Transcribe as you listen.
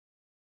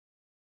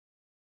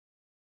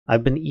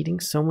I've been eating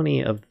so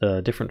many of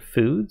the different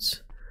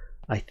foods.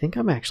 I think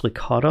I'm actually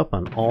caught up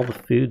on all the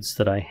foods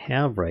that I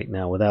have right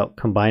now without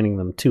combining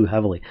them too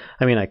heavily.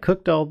 I mean, I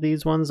cooked all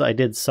these ones. I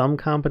did some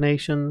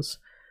combinations.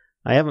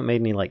 I haven't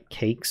made any like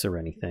cakes or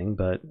anything,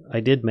 but I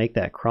did make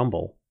that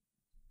crumble.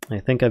 I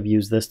think I've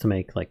used this to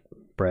make like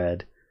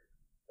bread.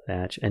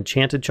 Batch.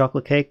 Enchanted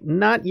chocolate cake?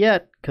 Not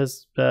yet,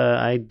 because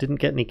I didn't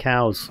get any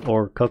cows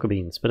or cocoa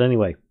beans. But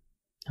anyway,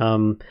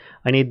 I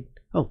need...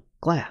 Oh,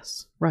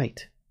 glass.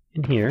 Right.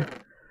 In here.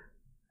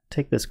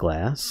 Take this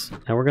glass.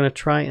 Now we're going to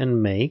try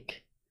and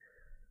make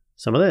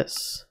some of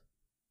this.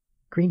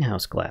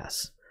 Greenhouse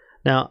glass.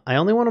 Now, I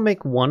only want to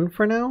make one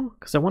for now,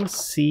 because I want to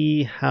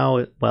see how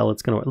it's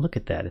going to work. Look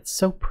at that. It's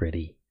so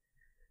pretty.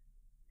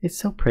 It's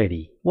so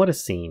pretty. What a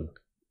scene.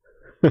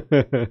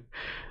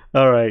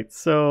 Alright,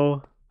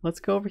 so... let's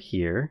go over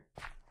here,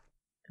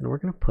 and we're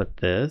going to put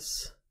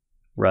this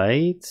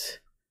right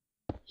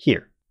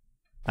here.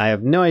 I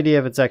have no idea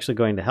if it's actually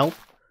going to help.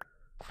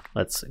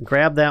 Let's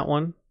grab that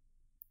one,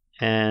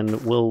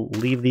 and we'll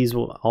leave these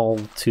all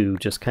to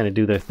just kind of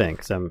do their thing,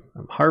 because I'm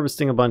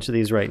harvesting a bunch of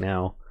these right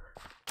now.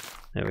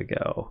 There we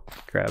go.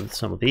 Grab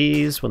some of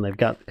these. When they've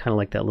got kind of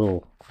like that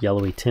little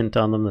yellowy tint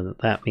on them, then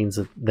that means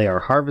that they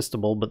are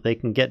harvestable, but they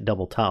can get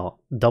double tall.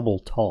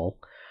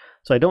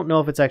 So I don't know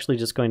if it's actually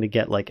just going to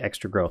get like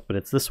extra growth, but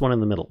it's this one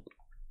in the middle.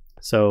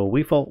 So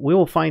we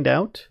will find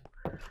out.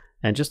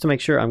 And just to make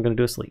sure, I'm going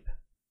to do a sleep.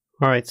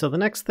 All right, so the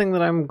next thing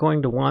that I'm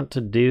going to want to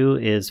do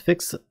is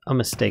fix a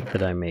mistake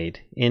that I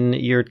made. In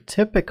your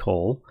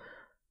typical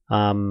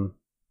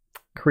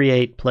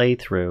create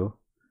playthrough,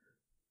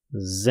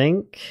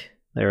 zinc,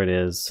 there it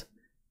is.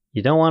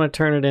 You don't want to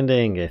turn it into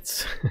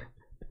ingots.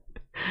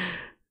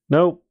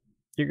 Nope.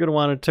 You're going to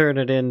want to turn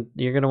it in,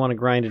 you're going to want to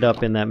grind it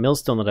up in that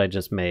millstone that I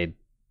just made,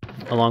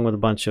 along with a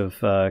bunch of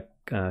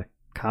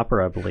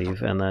copper, I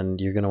believe, and then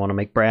you're going to want to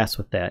make brass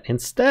with that.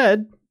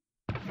 Instead,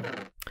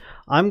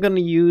 I'm going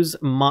to use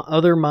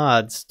other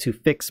mods to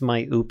fix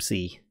my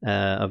oopsie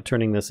of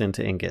turning this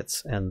into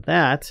ingots, and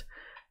that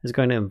is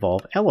going to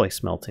involve alloy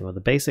smelting with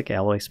a basic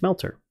alloy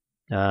smelter,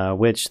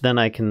 which then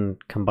I can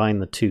combine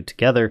the two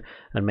together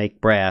and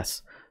make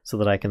brass, so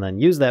that I can then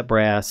use that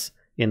brass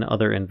in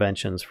other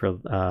inventions for,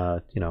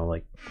 you know,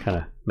 like kind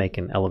of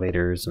making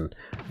elevators and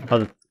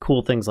other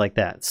cool things like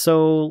that.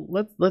 So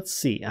let's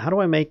see. How do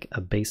I make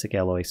a basic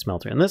alloy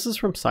smelter? And this is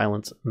from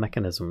Silence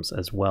Mechanisms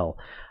as well.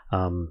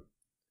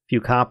 Few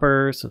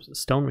copper, some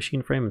stone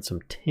machine frame, and some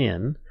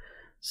tin.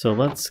 So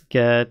let's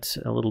get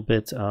a little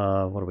bit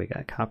of, what do we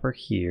got? Copper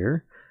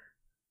here.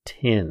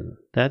 Tin.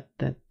 That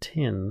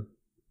tin...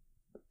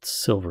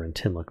 silver and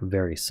tin look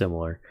very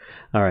similar.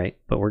 All right,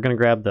 but we're going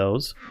to grab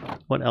those.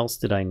 What else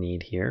did I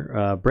need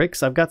here?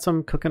 Bricks. I've got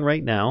some cooking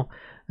right now,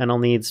 and I'll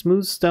need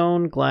smooth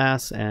stone,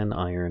 glass, and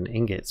iron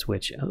ingots,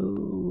 which,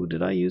 oh,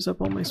 did I use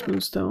up all my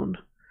smooth stone?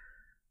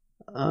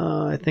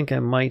 I think I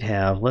might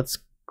have. Let's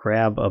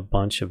grab a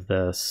bunch of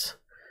this.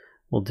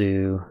 We'll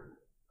do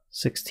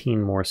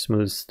 16 more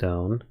smooth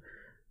stone,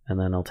 and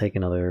then I'll take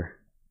another,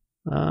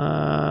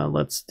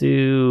 let's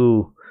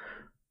do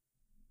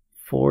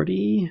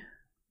 40.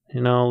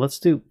 You know, let's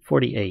do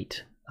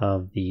 48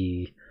 of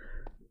the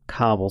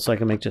cobble so I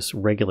can make just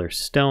regular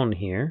stone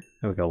here.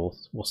 There we go.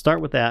 We'll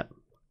start with that.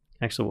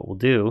 Actually, what we'll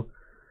do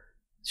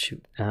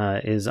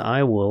is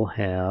I will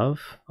have...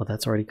 oh,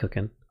 that's already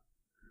cooking.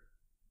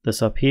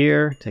 This up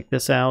here. Take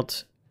this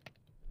out.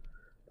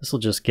 This will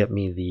just get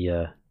me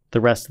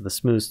the rest of the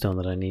smooth stone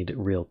that I need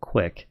real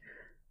quick.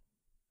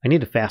 I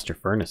need a faster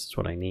furnace is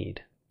what I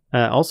need.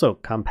 Also,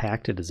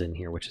 compacted is in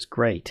here, which is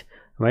great.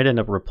 I might end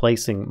up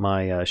replacing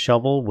my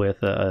shovel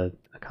with a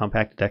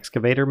compacted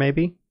excavator,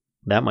 maybe.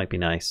 That might be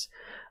nice.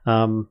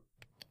 But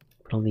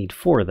I'll need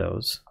 4 of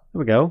those. There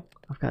we go.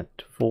 I've got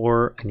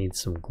 4. I need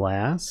some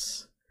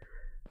glass,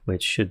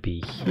 which should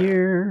be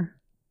here.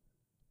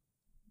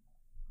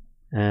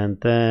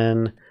 And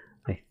then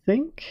I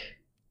think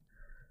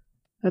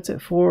that's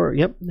it for...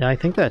 yep, I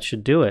think that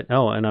should do it.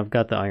 Oh, and I've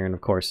got the iron, of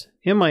course,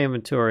 in my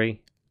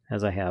inventory,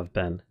 as I have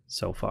been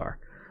so far.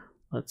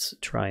 Let's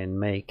try and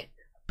make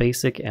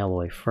basic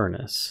alloy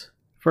furnace.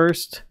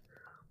 First,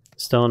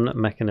 stone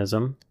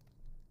mechanism,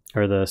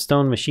 or the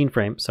stone machine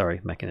frame,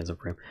 sorry, mechanism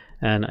frame,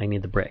 and I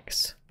need the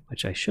bricks,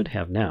 which I should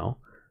have now.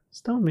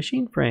 Stone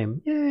machine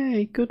frame,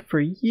 yay, good for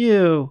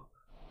you.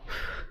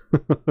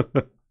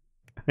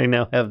 I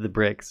now have the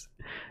bricks.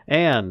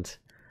 And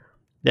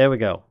there we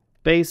go,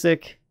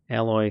 basic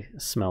alloy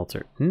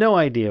smelter. No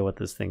idea what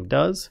this thing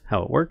does,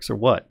 how it works, or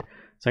what.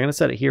 So I'm going to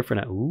set it here for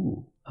now.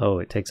 Ooh, oh,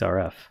 it takes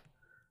RF.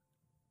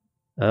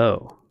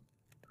 Oh.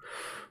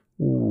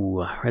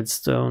 Ooh,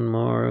 redstone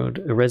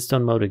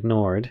mode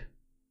ignored.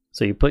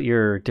 So you put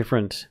your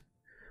different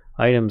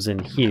items in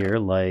here,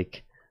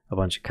 like a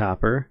bunch of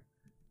copper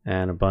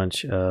and a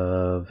bunch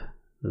of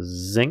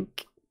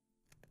zinc,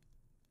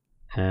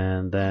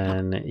 and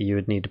then you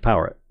would need to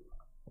power it.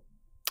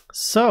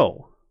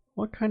 So,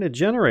 what kind of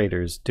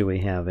generators do we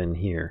have in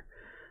here?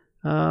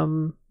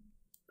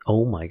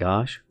 Oh my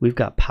gosh, we've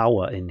got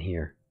Powah in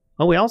here.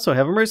 Oh, we also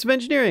have immersive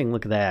engineering.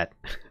 Look at that.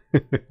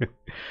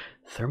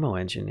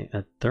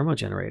 a thermo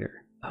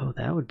generator. Oh,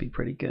 that would be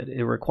pretty good.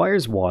 It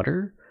requires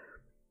water,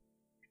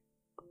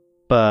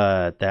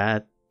 but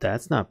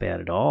that's not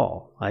bad at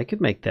all. I could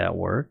make that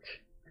work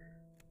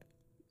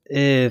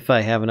if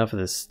I have enough of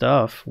this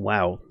stuff.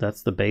 Wow,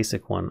 that's the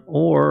basic one.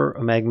 Or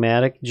a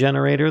magmatic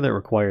generator that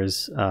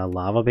requires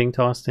lava being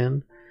tossed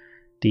in.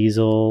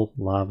 Diesel,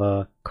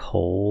 lava,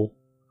 coal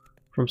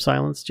from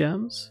Silence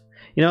Gems.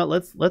 You know,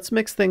 let's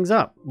mix things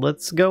up.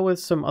 Let's go with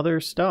some other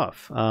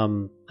stuff. I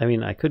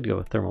mean, I could go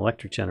with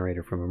thermoelectric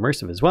generator from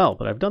Immersive as well,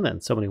 but I've done that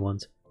in so many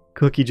ones.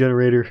 Cookie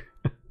generator.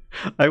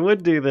 I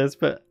would do this,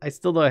 but I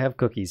still don't have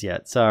cookies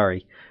yet.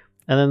 Sorry.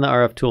 And then the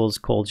RF Tools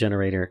coal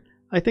generator.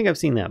 I think I've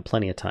seen that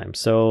plenty of times.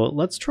 So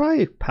let's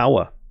try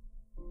Powah.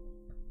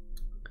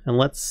 And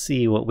let's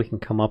see what we can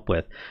come up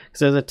with. Because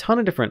there's a ton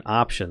of different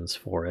options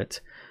for it.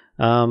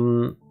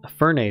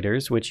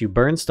 Fernators, which you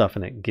burn stuff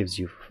and it gives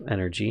you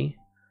energy.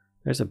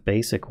 There's a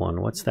basic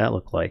one. What's that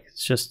look like?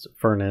 It's just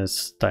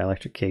furnace,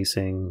 dielectric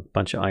casing,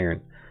 bunch of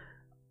iron.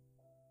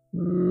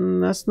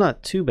 That's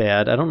not too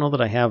bad. I don't know that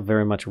I have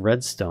very much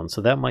redstone,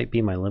 so that might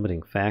be my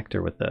limiting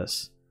factor with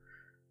this.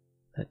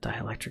 That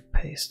dielectric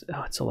paste.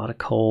 Oh, it's a lot of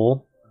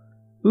coal.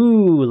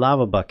 Ooh,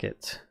 lava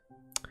bucket.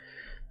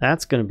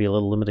 That's going to be a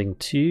little limiting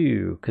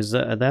too, because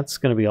that's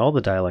going to be all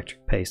the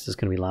dielectric paste is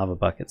going to be lava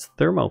buckets.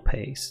 Thermo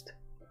paste.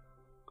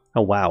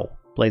 Oh, wow.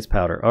 Blaze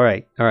powder. All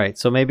right.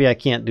 So maybe I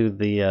can't do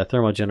the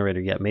thermo generator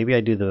yet. Maybe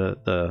I do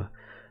the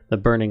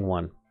burning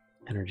one.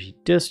 Energy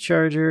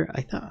discharger.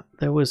 I thought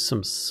there was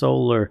some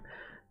solar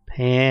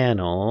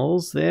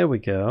panels. There we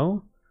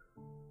go.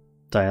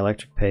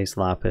 Dielectric paste,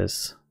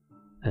 lapis,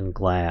 and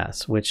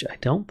glass, which I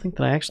don't think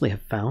that I actually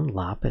have found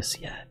lapis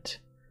yet.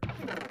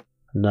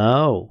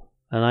 No.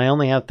 And I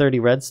only have 30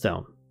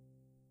 redstone.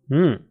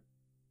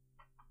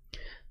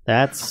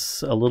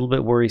 That's a little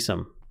bit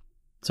worrisome.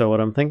 So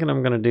what I'm thinking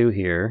I'm going to do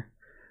here,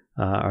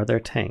 are there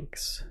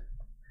tanks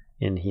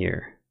in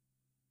here?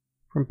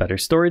 From Better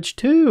Storage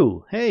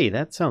 2! Hey,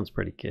 that sounds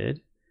pretty good.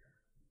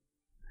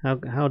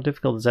 How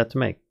difficult is that to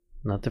make?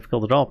 Not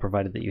difficult at all,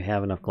 provided that you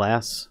have enough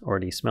glass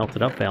already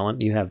smelted up,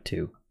 Valiant. You have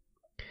 2.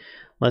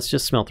 Let's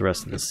just smelt the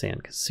rest of this sand,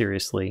 because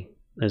seriously,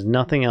 there's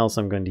nothing else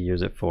I'm going to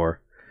use it for.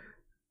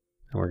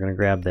 And we're going to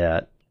grab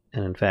that.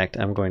 And in fact,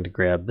 I'm going to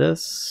grab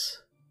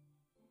this.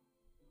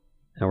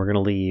 And we're going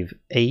to leave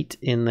 8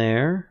 in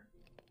there.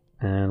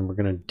 And we're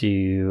going to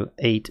do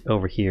 8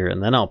 over here,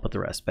 and then I'll put the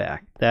rest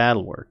back.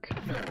 That'll work.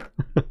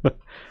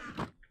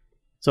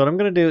 So what I'm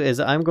going to do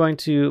is I'm going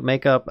to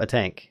make up a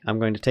tank. I'm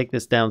going to take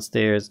this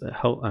downstairs.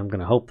 I'm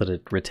going to hope that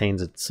it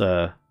retains its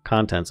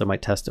contents. I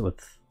might test it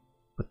with...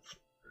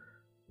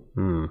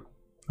 now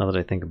that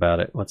I think about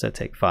it. What's that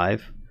take?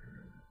 5?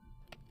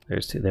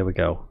 There's 2. There we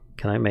go.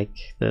 Can I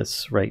make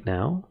this right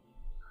now?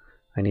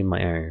 I need my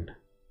iron.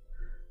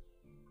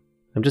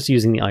 I'm just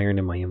using the iron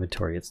in my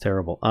inventory. It's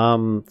terrible.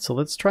 So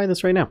let's try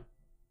this right now.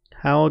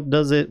 How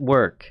does it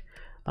work?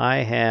 I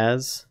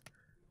has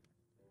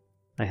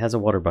a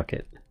water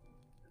bucket.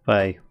 If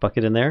I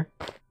bucket in there,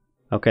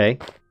 okay,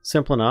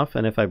 simple enough.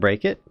 And if I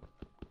break it,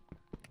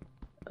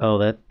 oh,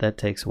 that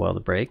takes a while to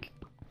break.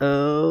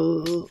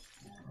 Oh,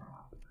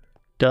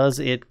 does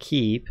it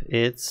keep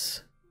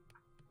its?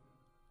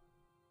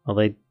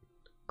 Well,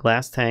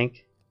 glass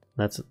tank.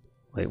 That's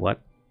wait,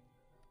 what?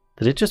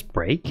 Did it just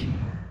break?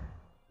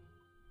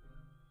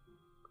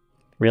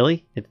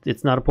 Really?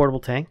 It's not a portable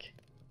tank?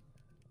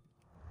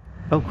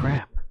 Oh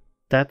crap.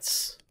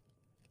 That's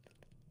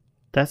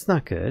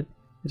not good.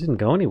 It didn't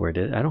go anywhere,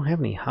 did it? I don't have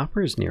any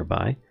hoppers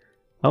nearby.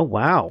 Oh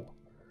wow.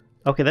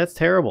 Okay, that's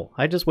terrible.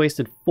 I just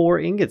wasted 4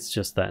 ingots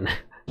just then.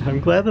 I'm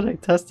glad that I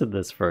tested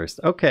this first.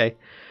 Okay.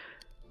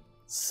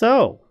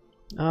 So,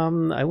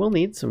 I will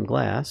need some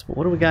glass, but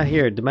what do we got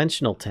here?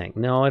 Dimensional tank.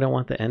 No, I don't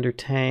want the ender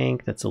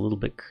tank. That's a little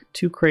bit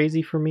too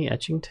crazy for me.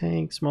 Etching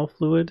tank, small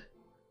fluid.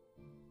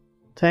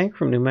 Tank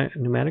from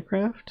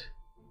Noobanidus.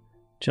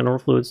 General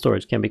fluid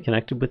storage can be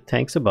connected with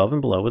tanks above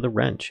and below with a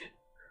wrench.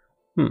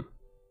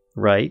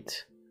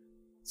 Right.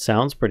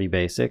 Sounds pretty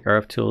basic.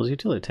 RF Tools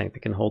utility tank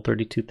that can hold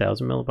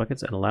 32,000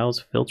 millibuckets and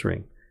allows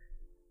filtering.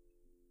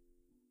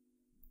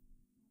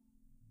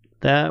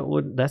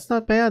 That's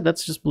not bad.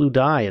 That's just blue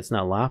dye. It's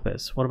not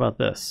lapis. What about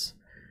this?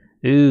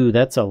 Ooh,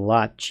 that's a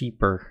lot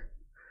cheaper.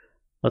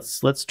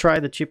 Let's try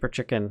the cheaper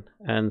chicken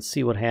and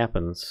see what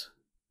happens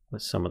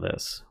with some of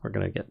this. We're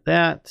gonna get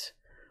that.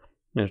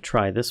 I'm going to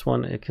try this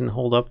one. It can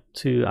hold up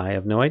to... I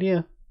have no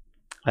idea.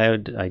 I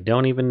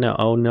don't even know.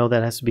 Oh no,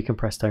 that has to be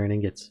compressed iron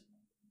ingots.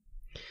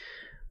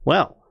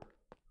 Well,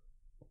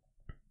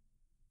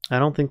 I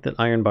don't think that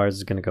iron bars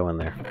is going to go in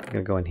there. It's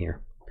going to go in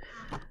here.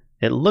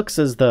 It looks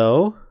as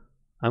though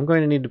I'm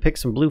going to need to pick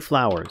some blue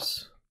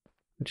flowers,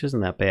 which isn't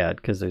that bad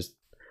because there's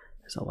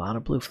a lot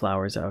of blue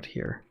flowers out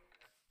here.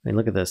 I mean,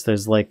 look at this.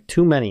 There's like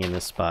too many in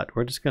this spot.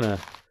 We're just going to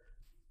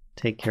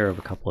take care of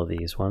a couple of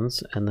these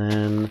ones, and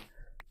then...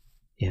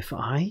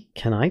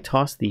 Can I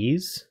toss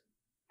these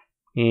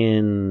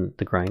in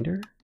the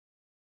grinder?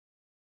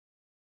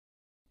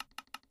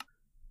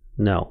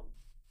 No.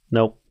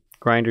 Nope.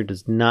 Grinder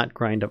does not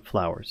grind up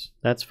flowers.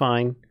 That's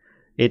fine.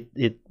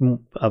 It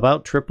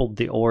about tripled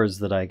the ores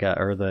that I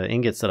got, or the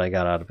ingots that I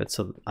got out of it,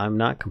 so I'm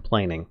not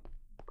complaining.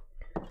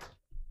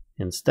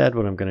 Instead,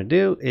 what I'm going to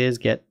do is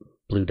get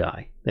blue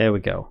dye. There we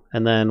go.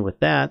 And then with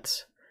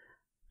that,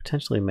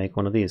 potentially make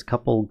one of these.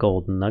 Couple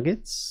gold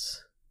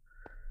nuggets.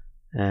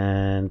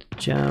 And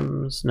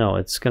gems. No,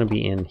 it's going to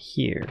be in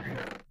here.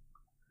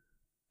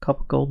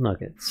 Couple gold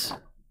nuggets.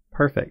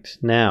 Perfect.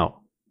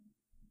 Now,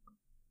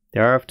 the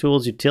RF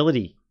Tools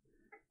utility.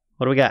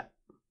 What do we got?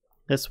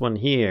 This one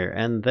here.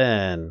 And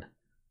then,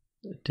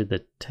 did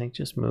the tank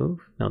just move?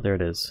 No, there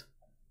it is.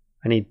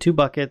 I need 2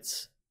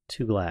 buckets,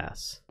 2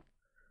 glass.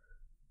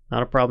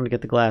 Not a problem to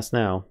get the glass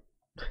now.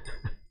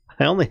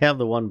 I only have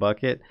the 1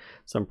 bucket,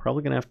 so I'm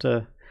probably going to have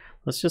to...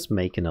 Let's just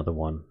make another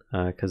one,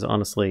 because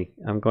honestly,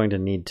 I'm going to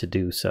need to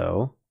do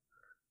so.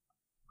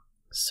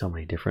 So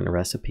many different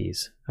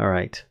recipes. All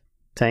right,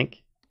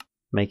 tank,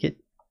 make it,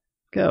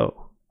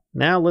 go.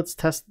 Now let's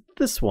test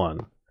this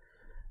one.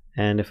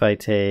 And if I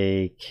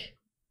take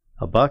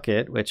a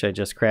bucket, which I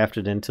just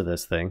crafted into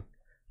this thing,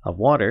 of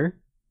water.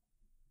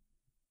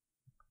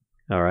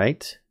 All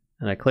right,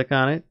 and I click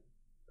on it.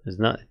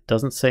 It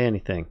doesn't say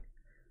anything.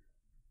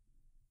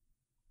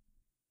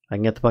 I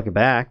can get the bucket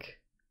back.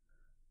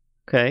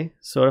 Okay,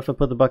 so what if I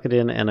put the bucket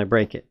in and I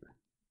break it?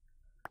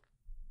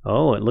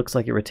 Oh, it looks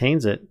like it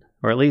retains it.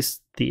 Or at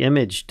least the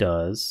image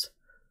does.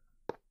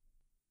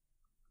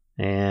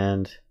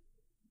 And...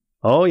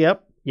 oh,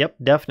 yep,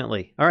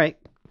 definitely. Alright,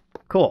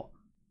 cool.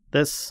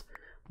 This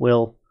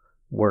will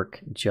work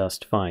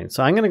just fine.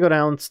 So I'm going to go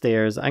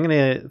downstairs. I'm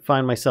going to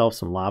find myself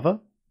some lava.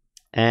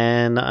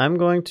 And I'm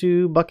going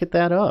to bucket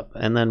that up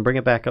and then bring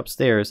it back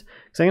upstairs.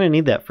 Because I'm going to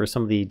need that for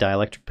some of the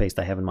dielectric paste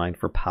I have in mind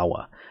for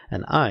Powah.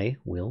 And I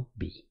will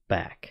be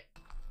back.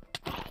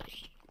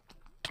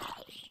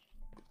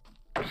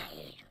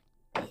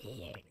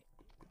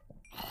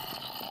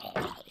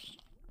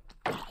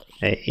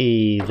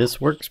 Hey,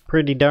 this works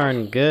pretty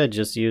darn good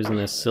just using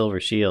this silver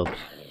shield.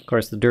 Of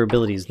course, the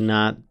durability is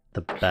not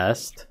the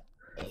best.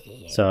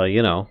 So,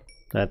 you know,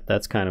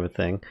 that's kind of a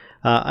thing.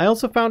 I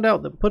also found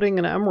out that putting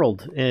an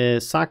emerald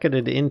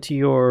socketed into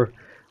your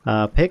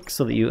pick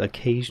so that you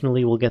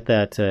occasionally will get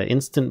that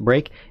instant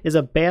break is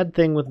a bad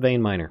thing with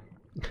vein miner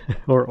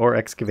or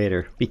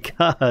excavator,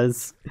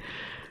 because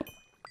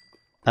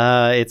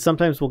it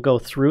sometimes will go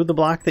through the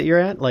block that you're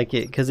at, like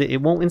because it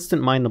won't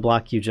instant mine the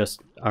block you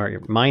just are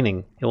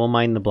mining. It will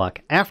mine the block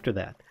after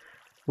that,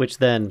 which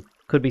then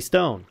could be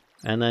stone,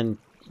 and then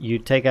you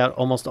take out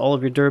almost all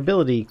of your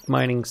durability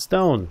mining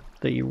stone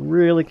that you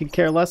really could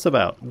care less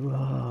about.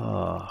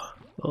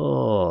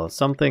 Oh,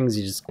 some things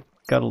you just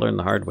gotta learn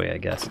the hard way, I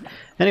guess.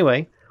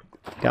 Anyway,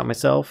 got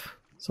myself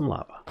some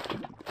lava.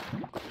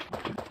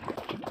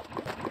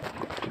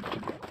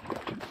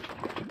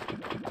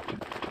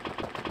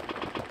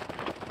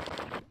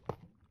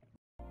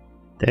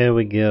 There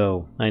we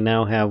go. I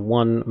now have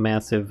one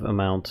massive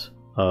amount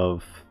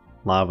of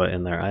lava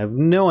in there. I have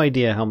no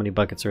idea how many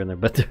buckets are in there,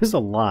 but there's a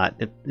lot.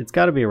 It's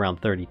got to be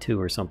around 32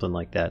 or something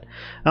like that.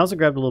 I also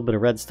grabbed a little bit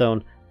of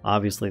redstone,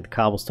 obviously the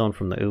cobblestone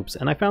from the oops,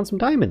 and I found some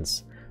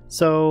diamonds.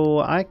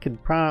 So I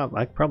could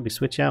probably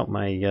switch out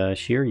my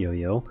shear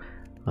yo-yo.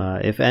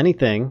 If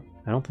anything,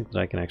 I don't think that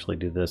I can actually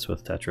do this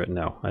with Tetra.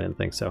 No, I didn't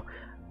think so.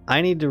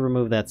 I need to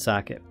remove that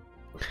socket.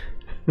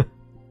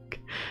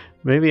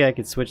 Maybe I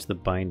could switch the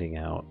binding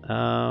out.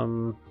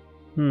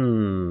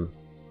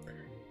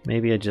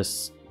 Maybe I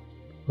just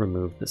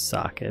remove the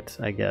socket,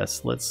 I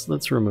guess.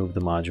 Let's remove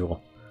the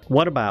module.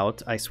 What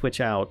about I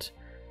switch out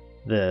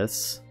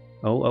this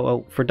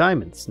for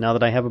diamonds now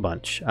that I have a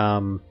bunch.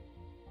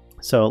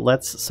 So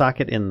let's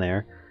socket in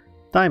there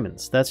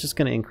diamonds. That's just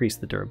going to increase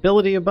the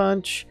durability a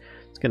bunch.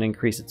 It's going to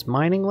increase its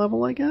mining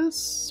level, I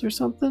guess, or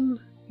something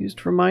used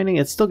for mining.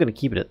 It's still going to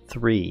keep it at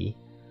 3.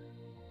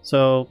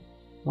 So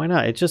why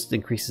not? It just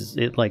increases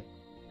it, like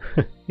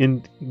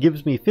and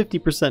gives me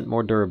 50%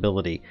 more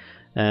durability.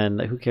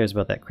 And who cares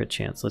about that crit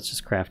chance? Let's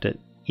just craft it.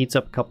 Eats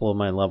up a couple of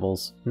my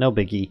levels. No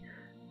biggie.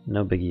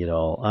 No biggie at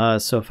all.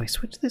 So if I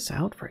switch this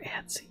out for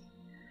ANSI,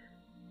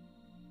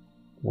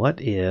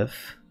 what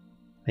if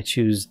I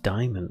choose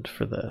diamond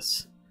for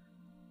this?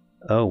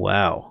 Oh,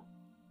 wow.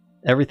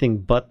 Everything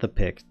but the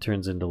pick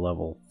turns into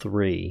level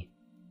 3.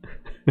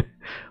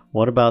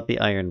 What about the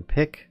iron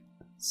pick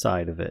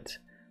side of it?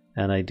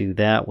 And I do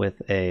that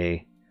with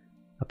a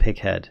pig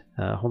head.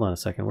 Hold on a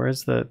second.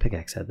 Where's the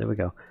pickaxe head? There we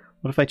go.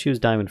 What if I choose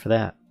diamond for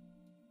that?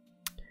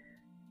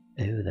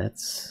 Ooh,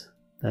 that's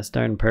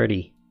darn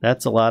pretty.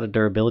 That's a lot of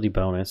durability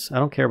bonus. I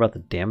don't care about the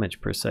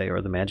damage per se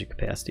or the magic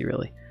capacity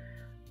really.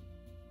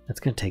 That's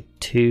going to take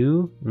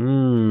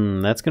 2.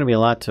 That's going to be a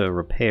lot to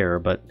repair,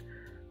 but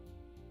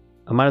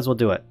I might as well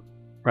do it,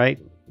 right?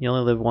 You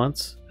only live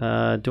once.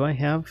 Do I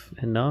have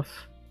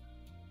enough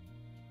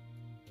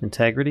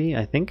integrity?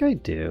 I think I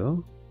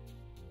do.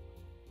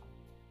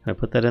 Can I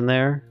put that in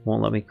there?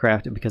 Won't let me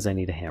craft it because I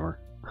need a hammer.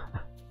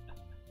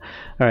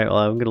 Alright, well,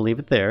 I'm going to leave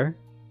it there.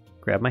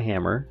 Grab my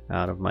hammer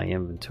out of my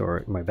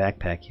inventory, my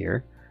backpack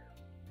here.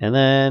 And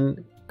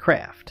then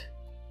craft.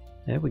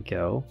 There we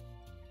go.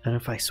 And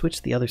if I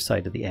switch the other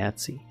side to the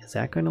ATSI, is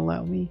that going to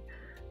allow me?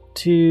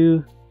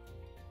 to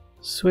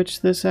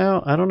switch this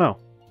out? I don't know.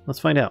 Let's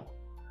find out.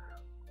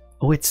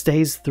 Oh, it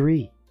stays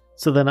 3.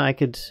 So then I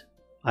could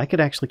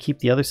actually keep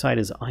the other side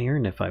as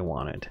iron if I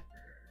wanted.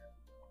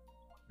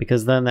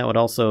 Because then that would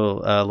also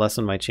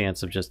lessen my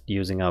chance of just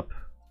using up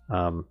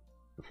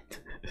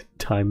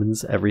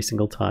diamonds every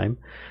single time.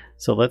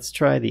 So let's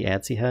try the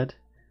ATSI head.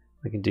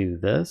 I can do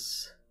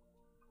this.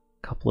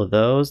 A couple of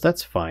those.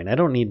 That's fine. I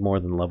don't need more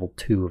than level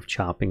 2 of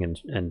chopping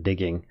and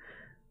digging.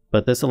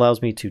 But this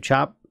allows me to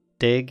chop,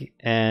 dig,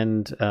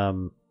 and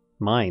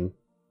mine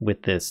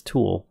with this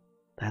tool.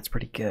 That's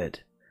pretty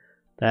good.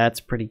 That's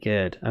pretty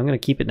good. I'm going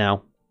to keep it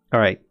now.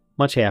 Alright,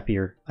 much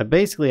happier. I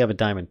basically have a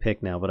diamond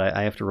pick now, but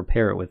I have to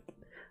repair it with,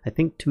 I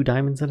think, 2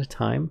 diamonds at a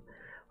time.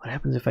 What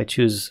happens if I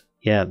choose...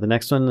 Yeah, the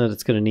next one that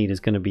it's going to need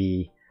is going to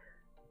be...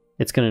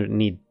 It's going to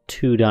need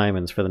 2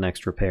 diamonds for the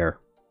next repair.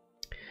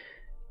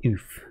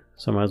 Oof.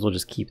 So I might as well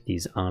just keep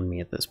these on me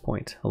at this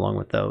point, along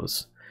with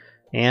those.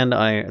 And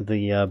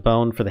the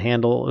bone for the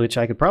handle, which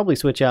I could probably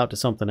switch out to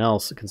something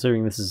else,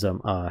 considering this is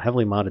a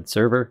heavily modded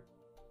server,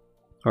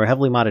 or a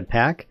heavily modded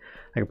pack.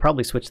 I could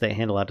probably switch that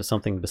handle out to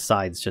something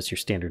besides just your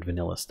standard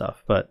vanilla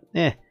stuff. But,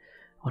 oh,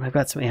 and I've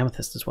got some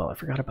amethyst as well. I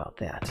forgot about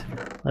that.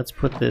 Let's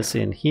put this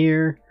in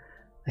here.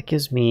 That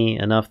gives me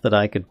enough that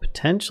I could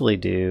potentially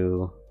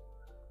do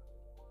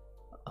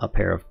a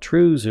pair of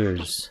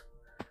trousers.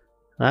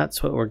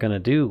 That's what we're going to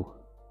do.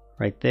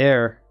 Right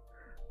there.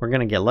 We're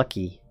going to get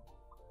lucky.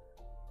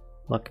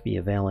 Luck be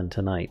a Valen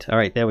tonight.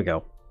 Alright, there we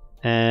go.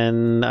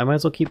 And I might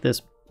as well keep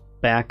this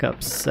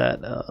backup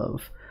set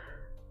of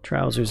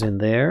trousers in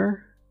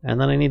there.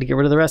 And then I need to get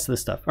rid of the rest of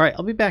this stuff. Alright,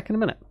 I'll be back in a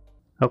minute.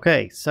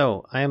 Okay,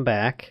 so I am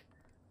back.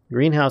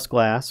 Greenhouse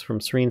glass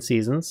from Serene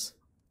Seasons.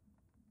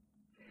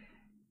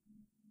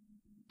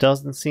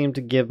 Doesn't seem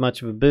to give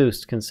much of a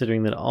boost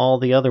considering that all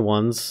the other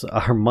ones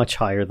are much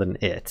higher than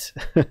it.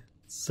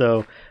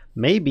 So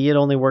maybe it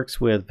only works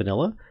with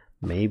vanilla.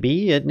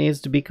 Maybe it needs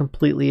to be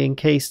completely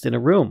encased in a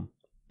room.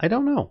 I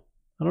don't know.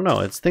 I don't know.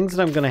 It's things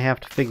that I'm going to have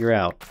to figure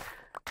out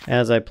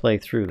as I play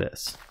through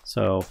this.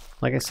 So,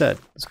 like I said,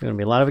 there's going to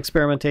be a lot of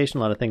experimentation,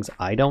 a lot of things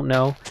I don't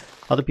know.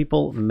 Other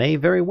people may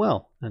very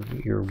well, and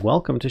you're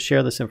welcome to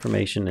share this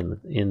information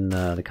in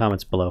the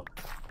comments below.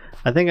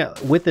 I think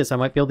with this I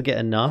might be able to get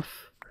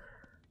enough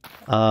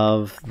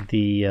of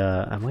the...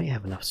 I might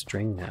have enough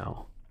string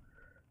now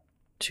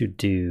to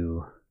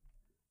do...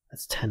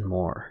 That's 10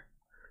 more.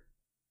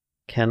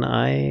 Can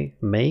I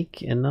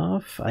make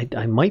enough?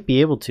 I might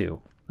be able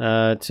to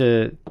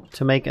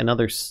make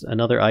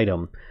another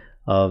item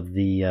of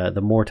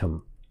the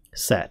Mortem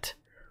set.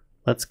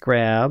 Let's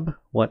grab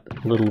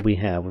what little we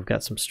have. We've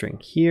got some string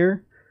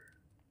here.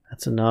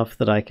 That's enough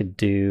that I could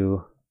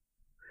do.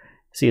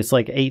 See, it's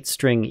like 8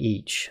 string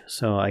each,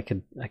 so I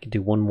could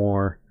do one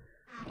more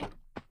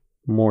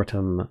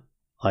Mortem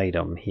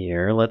item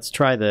here. Let's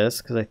try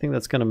this because I think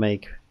that's going to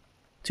make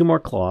 2 more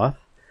cloth.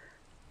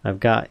 I've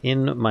got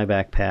in my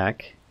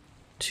backpack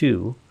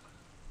 2.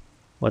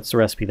 What's the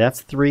recipe?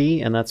 That's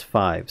 3 and that's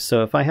 5.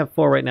 So if I have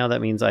 4 right now,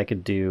 that means I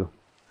could do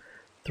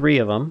 3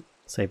 of them.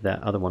 Save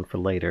that other one for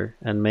later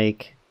and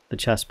make the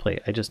chest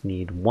plate. I just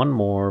need 1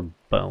 more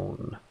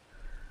bone.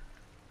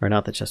 Or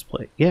not the chest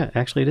plate. Yeah,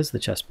 actually it is the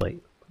chest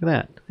plate. Look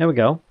at that. There we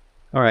go.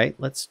 Alright,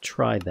 let's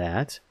try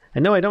that.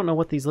 And no, I don't know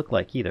what these look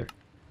like either.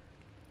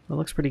 It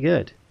looks pretty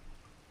good.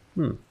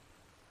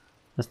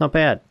 That's not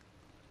bad.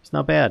 It's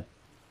not bad.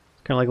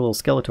 It's kind of like a little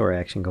Skeletor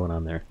action going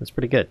on there. That's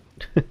pretty good.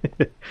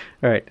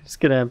 Alright, just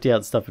gonna empty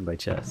out stuff in my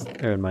chest,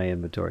 or in my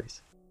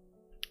inventories.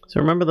 So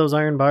remember those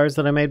iron bars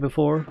that I made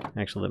before?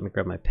 Actually, let me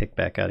grab my pick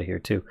back out of here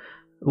too.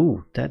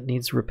 Ooh, that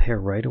needs repair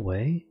right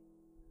away.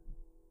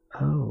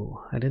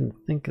 Oh, I didn't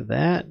think of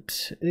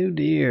that. Oh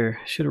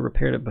dear, should have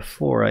repaired it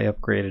before I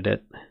upgraded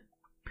it.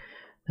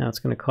 Now it's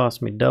going to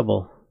cost me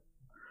double.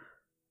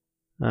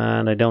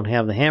 And I don't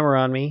have the hammer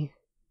on me.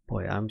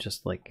 Boy, I'm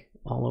just like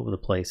all over the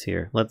place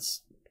here.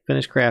 Let's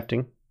finish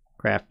crafting.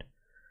 Craft.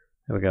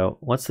 There we go.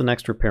 What's the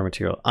next repair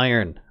material?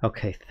 Iron.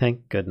 Okay,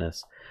 thank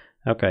goodness.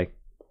 Okay.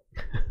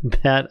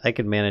 That I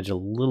could manage a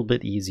little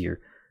bit easier.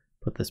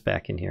 Put this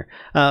back in here.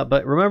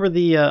 But remember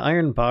the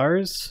iron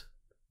bars?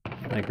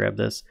 I grabbed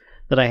this.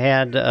 That I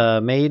had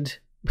made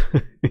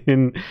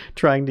in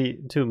trying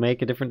to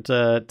make a different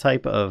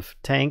type of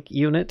tank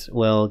unit.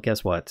 Well,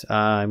 guess what?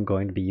 I'm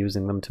going to be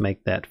using them to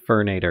make that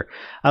Fernator.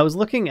 I was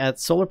looking at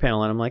solar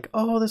panel and I'm like,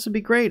 oh, this would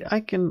be great. I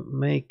can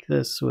make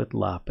this with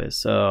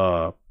lapis.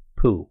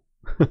 Poo.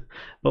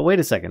 But wait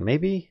a second,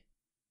 maybe...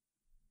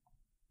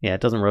 Yeah,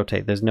 it doesn't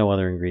rotate. There's no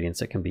other ingredients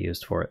that can be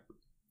used for it.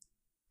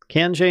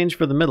 Can change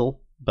for the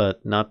middle,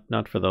 but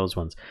not for those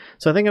ones.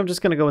 So I think I'm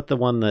just going to go with the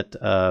one that...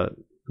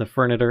 the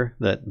Fernator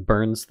that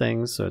burns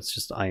things, so it's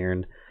just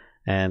iron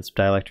and some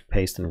dielectric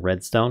paste and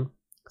redstone.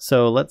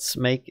 So let's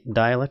make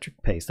dielectric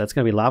paste. That's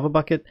going to be lava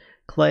bucket,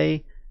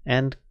 clay,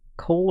 and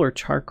coal or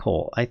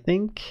charcoal. I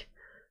think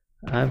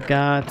I've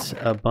got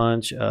a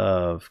bunch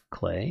of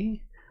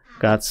clay,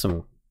 got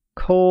some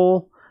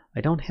coal.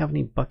 I don't have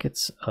any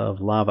buckets of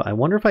lava. I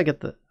wonder if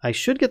I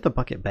should get the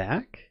bucket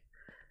back,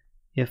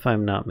 if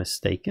I'm not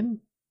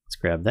mistaken. Let's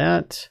grab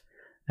that.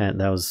 And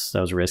that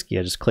was risky.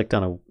 I just clicked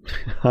on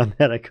on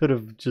that. I could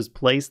have just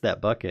placed that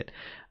bucket.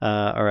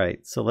 All right,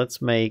 so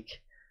let's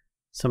make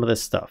some of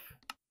this stuff.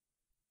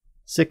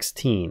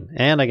 16,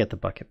 and I get the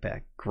bucket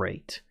back.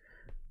 Great.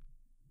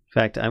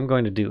 In fact, I'm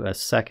going to do a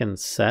second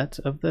set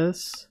of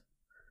this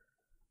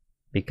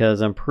because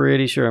I'm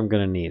pretty sure I'm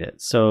going to need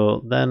it.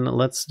 So then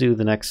let's do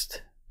the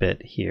next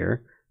bit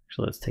here.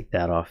 Actually, let's take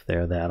that off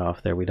there, that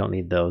off there. We don't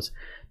need those.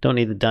 Don't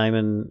need the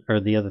diamond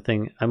or the other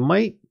thing. I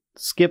might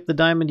skip the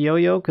diamond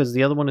yo-yo because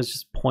the other one is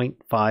just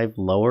 0.5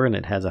 lower and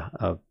it has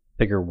a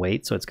bigger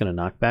weight, so it's going to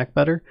knock back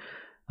better.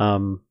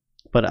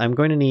 But I'm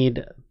going to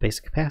need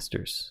basic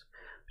capacitors,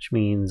 which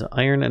means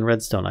iron and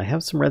redstone. I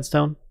have some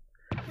redstone.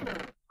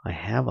 I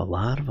have a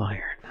lot of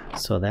iron,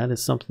 so that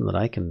is something that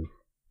I can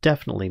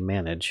definitely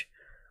manage.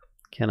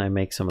 Can I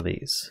make some of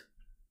these?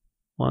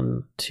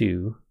 1,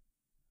 2.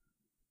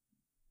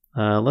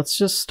 Let's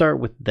just start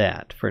with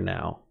that for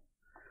now.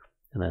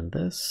 And then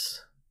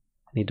this.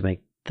 I need to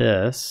make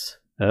this.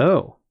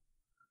 Oh.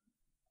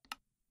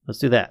 Let's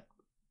do that.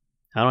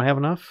 I don't have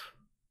enough?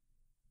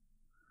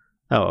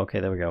 Oh, okay,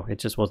 there we go. It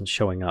just wasn't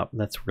showing up.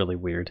 That's really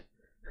weird.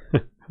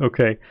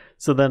 Okay,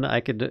 so then I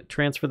could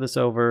transfer this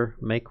over,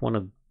 make one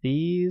of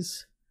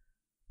these.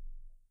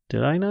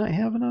 Did I not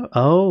have enough?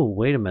 Oh,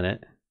 wait a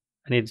minute.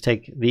 I need to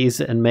take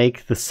these and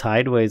make the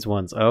sideways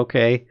ones.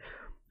 Okay,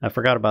 I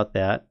forgot about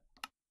that.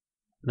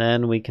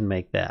 Then we can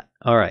make that.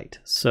 All right,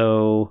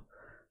 so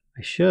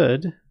I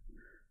should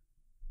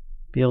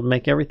be able to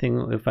make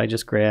everything if I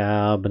just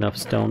grab enough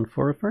stone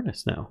for a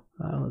furnace now.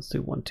 Let's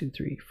do 1, 2,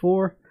 3,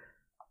 4.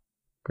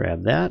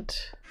 Grab that.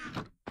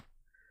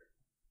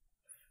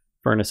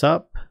 Furnace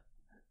up.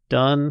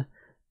 Done.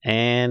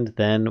 And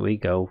then we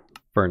go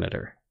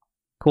furnator.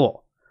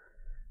 Cool.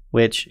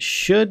 Which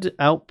should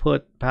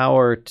output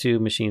power to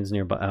machines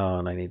nearby. Oh,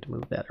 and I need to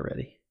move that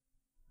already.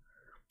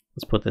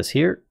 Let's put this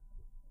here.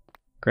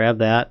 Grab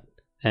that.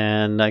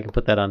 And I can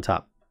put that on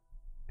top,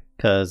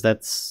 because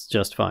that's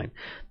just fine.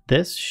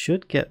 This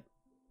should get...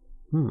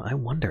 I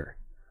wonder.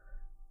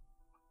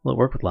 Will it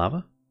work with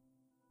lava?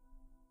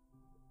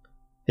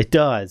 It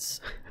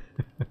does.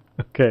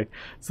 Okay,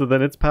 so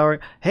then it's powering.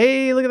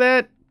 Hey, look at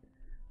that!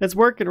 It's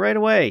working right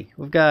away.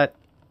 We've got...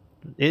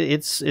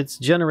 It's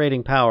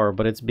generating power,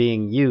 but it's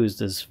being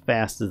used as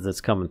fast as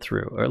it's coming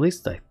through. Or at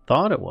least I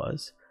thought it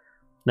was.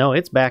 No,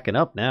 it's backing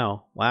up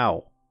now.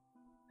 Wow.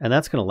 And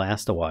that's going to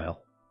last a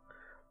while.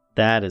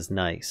 That is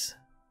nice.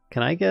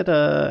 Can I get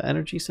a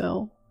energy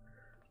cell?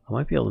 I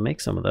might be able to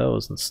make some of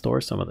those and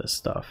store some of this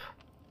stuff.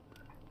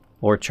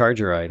 Or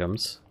charger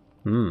items.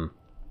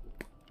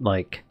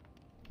 Like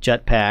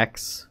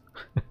jetpacks.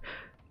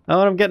 Oh,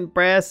 and I'm getting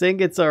brass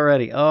ingots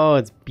already. Oh,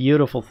 it's a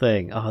beautiful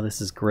thing. Oh,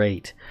 this is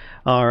great.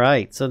 All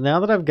right, so now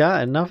that I've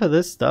got enough of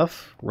this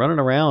stuff running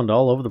around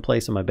all over the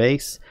place in my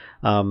base,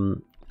 I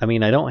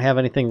mean, I don't have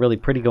anything really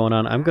pretty going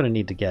on. I'm going to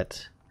need to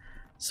get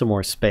some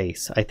more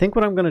space. I think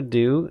what I'm going to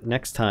do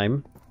next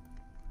time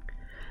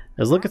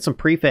is look at some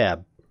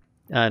prefab.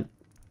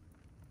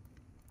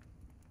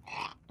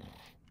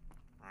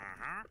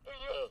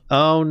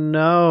 Oh,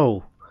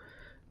 no.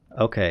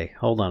 Okay,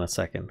 hold on a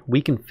second.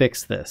 We can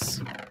fix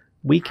this.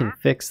 We can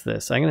fix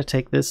this. I'm going to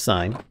take this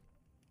sign.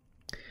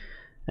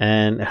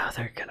 And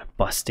they're going to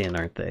bust in,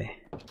 aren't they?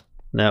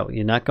 No,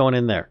 you're not going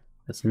in there.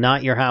 It's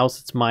not your house.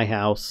 It's my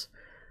house.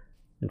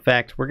 In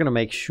fact, we're going to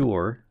make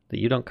sure that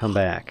you don't come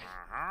back.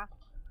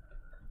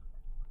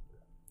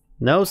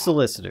 No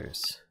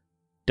solicitors.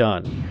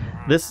 Done.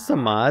 This is a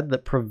mod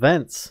that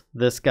prevents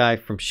this guy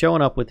from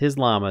showing up with his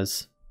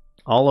llamas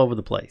all over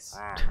the place.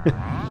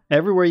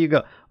 Everywhere you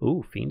go.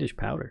 Ooh, fiendish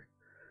powder.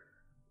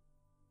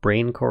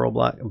 Brain coral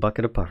block, a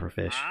bucket of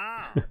pufferfish.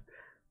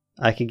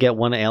 I could get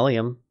 1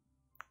 allium.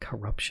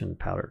 Corruption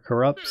powder.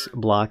 Corrupts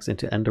blocks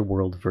into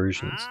Enderworld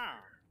versions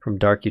from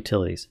dark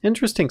utilities.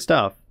 Interesting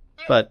stuff,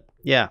 but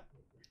yeah.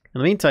 In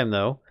the meantime,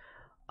 though,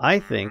 I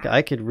think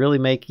I could really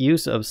make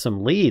use of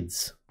some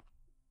leads.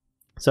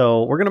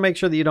 So we're going to make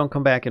sure that you don't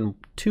come back in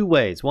 2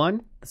 ways.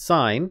 1, the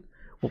sign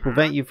will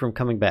prevent you from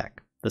coming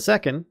back. The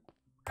second,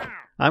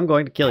 I'm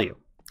going to kill you.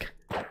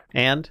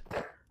 And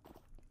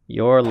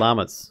your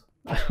llamas.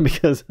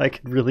 Because I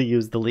could really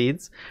use the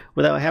leads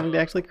without having to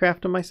actually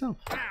craft them myself.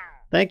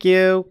 Thank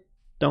you.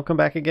 Don't come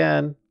back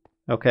again.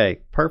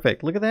 Okay,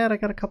 perfect. Look at that. I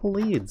got a couple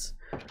leads.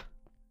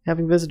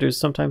 Having visitors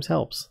sometimes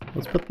helps.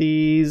 Let's put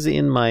these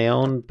in my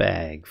own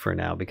bag for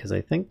now because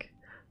I think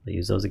I'll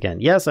use those again.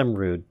 Yes, I'm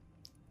rude.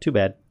 Too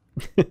bad.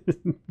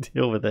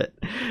 Deal with it.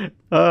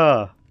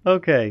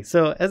 Okay.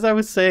 So as I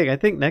was saying, I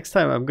think next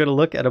time I'm going to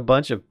look at a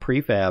bunch of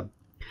prefab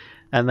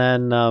and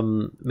then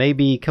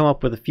maybe come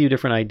up with a few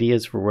different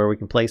ideas for where we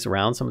can place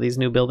around some of these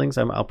new buildings.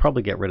 I'll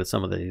probably get rid of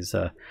some of these,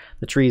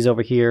 the trees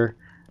over here,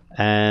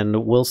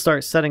 and we'll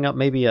start setting up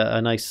maybe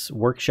a nice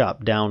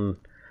workshop down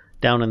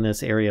in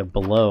this area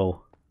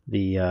below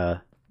the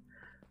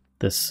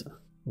this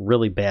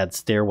really bad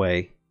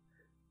stairway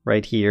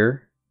right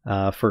here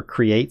for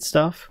create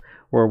stuff,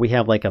 where we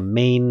have like a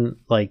main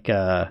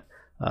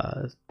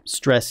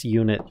stress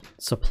unit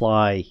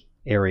supply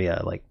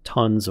area, like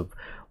tons of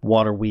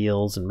water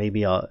wheels, and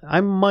maybe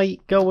I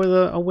might go with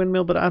a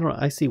windmill, but I don't know.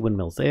 I see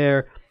windmills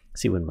there,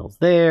 see windmills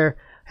there.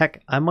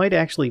 Heck, I might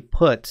actually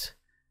put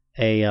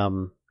a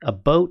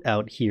boat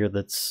out here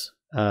that's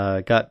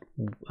got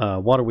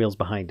water wheels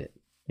behind it.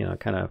 You know,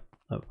 kind of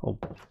a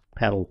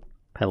paddle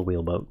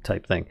wheel boat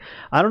type thing.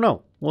 I don't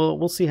know.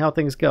 We'll see how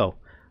things go.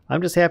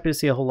 I'm just happy to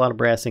see a whole lot of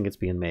brass ingots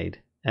being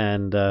made,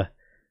 and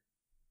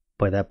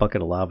boy, that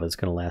bucket of lava is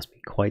going to last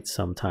me quite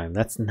some time.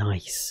 That's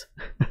nice.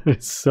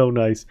 It's so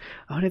nice.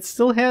 Oh, and it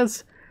still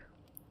has...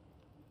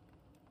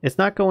 It's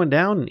not going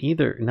down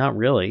either. Not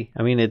really.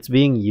 I mean, it's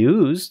being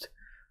used,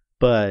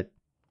 but...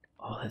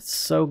 Oh, that's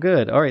so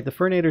good. All right, the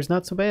Furnator's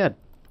not so bad.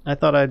 I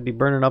thought I'd be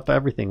burning up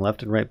everything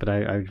left and right, but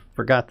I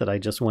forgot that I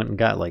just went and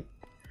got like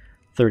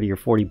 30 or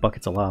 40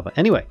 buckets of lava.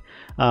 Anyway,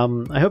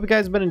 I hope you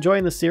guys have been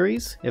enjoying the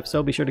series. If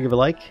so, be sure to give a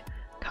like,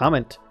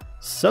 comment,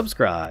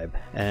 subscribe,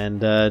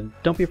 and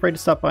don't be afraid to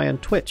stop by on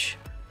Twitch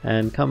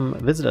and come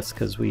visit us,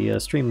 because we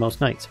stream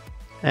most nights.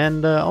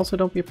 And also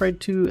don't be afraid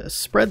to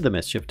spread the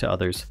mischief to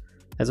others,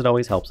 as it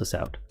always helps us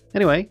out.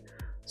 Anyway,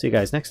 see you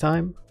guys next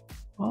time.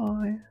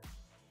 Bye.